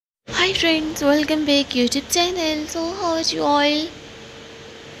Hi friends, welcome back YouTube channel. So how are you all?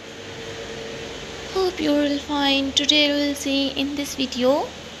 Hope you are all fine. Today we will see in this video.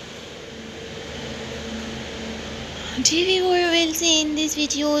 Today we will see in this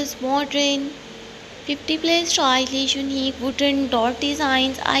video is modern 50 plus stylish unique wooden door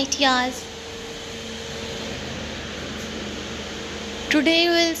designs ideas. Today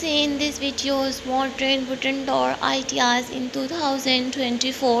we will see in this video is modern wooden door ideas in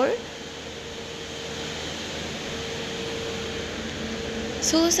 2024.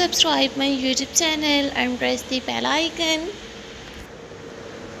 So subscribe my YouTube channel and press the bell icon.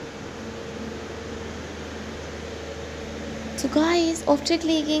 So guys, after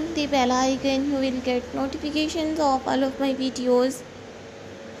clicking the bell icon, you will get notifications of all of my videos.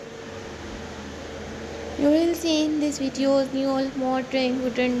 You will see in this videos new modern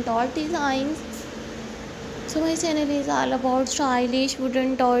wooden door designs. So my channel is all about stylish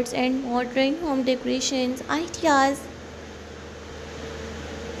wooden doors and modern home decorations ideas.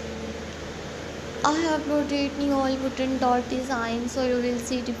 I have uploaded new wooden door designs, so you will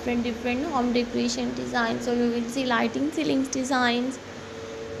see different home decoration designs. So you will see lighting ceilings designs,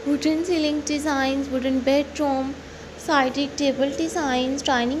 wooden ceiling designs, wooden bedroom, sided table designs,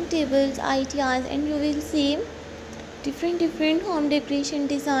 dining tables ideas, and you will see different home decoration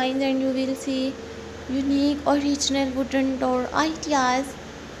designs, and you will see unique original wooden door ideas.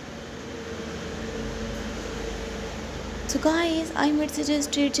 So guys, I might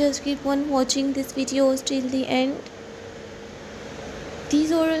suggest you just keep on watching this videos till the end.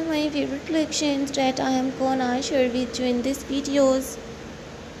 These are all my favorite collections that I am gonna share with you in these videos.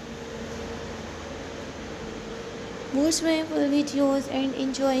 Watch my full videos and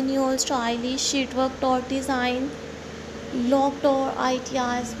enjoy new stylish sheetwork door design, lock door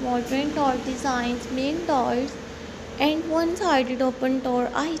ideas, modern door designs, main doors, and one-sided open door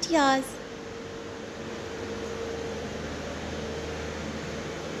ideas.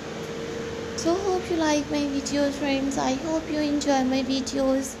 So hope you like my videos friends. I hope you enjoy my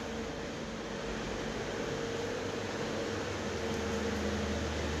videos.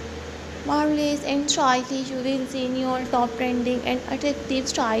 Marvelous and stylish, you will see new top trending and attractive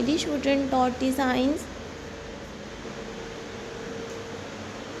stylish wooden door designs.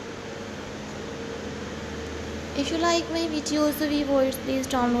 If you like my videos, so viewers, please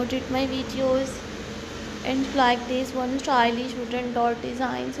download it my videos and like this one stylish wooden door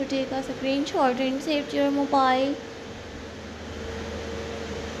design. So take a screenshot and save to your mobile.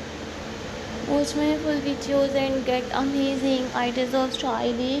 Watch my full videos and get amazing ideas of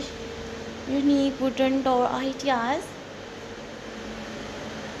stylish unique wooden door ideas.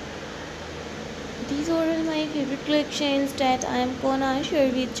 These are all my favorite collections that I am gonna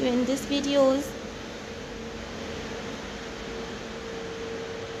share with you in these videos.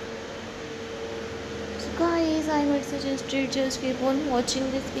 So guys, I would suggest you just keep on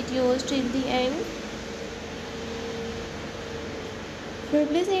watching these videos till the end. For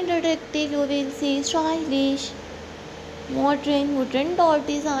pleasant interactive, you will see stylish modern wooden door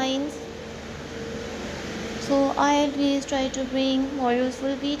designs. So I always try to bring more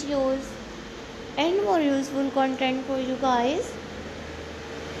useful videos and more useful content for you guys.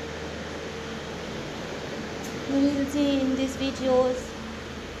 You will see in these videos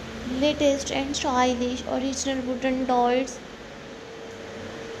latest and stylish original wooden doors.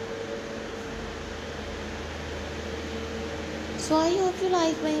 So I hope you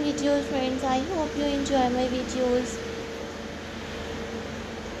like my videos friends. I hope you enjoy my videos.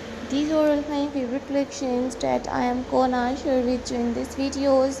 These are all my favorite collections that I am gonna share with you in these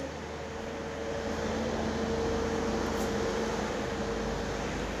videos.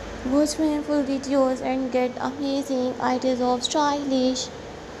 Watch my full videos and get amazing ideas of stylish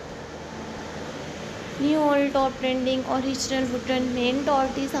new old top trending original wooden main door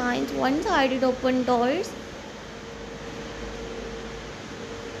designs, one-sided open doors.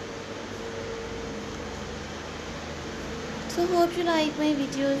 So hope you like my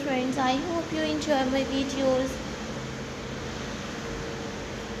videos friends. I hope you enjoy my videos.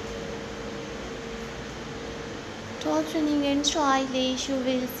 Top trending and stylish, you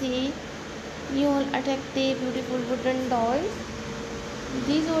will see new attractive beautiful wooden doors.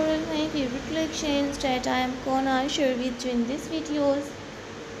 These are all my favorite collections that I am gonna share with you in these videos.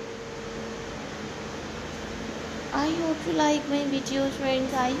 I hope you like my videos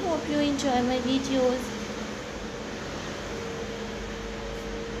friends. I hope you enjoy my videos.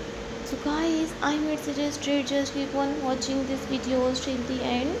 So guys, I might suggest you just keep on watching these videos till the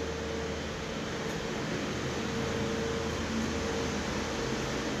end.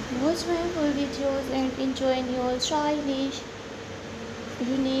 Watch my full videos and enjoy new stylish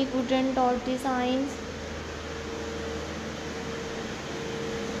unique wooden dot designs.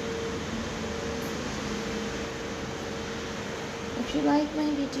 If you like my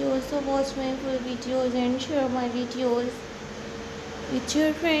videos, so watch my full videos and share my videos with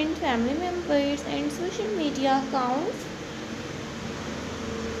your friends, family members and social media accounts.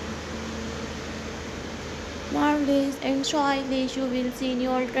 Marvelous and stylish, you will see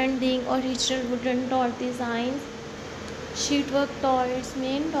new trending original wooden dot designs, sheetwork doors,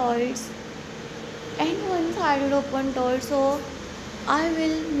 main doors and one-sided open door. So I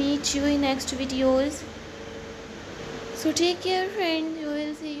will meet you in next videos. So take care friends, you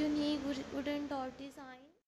will see unique wooden dot design.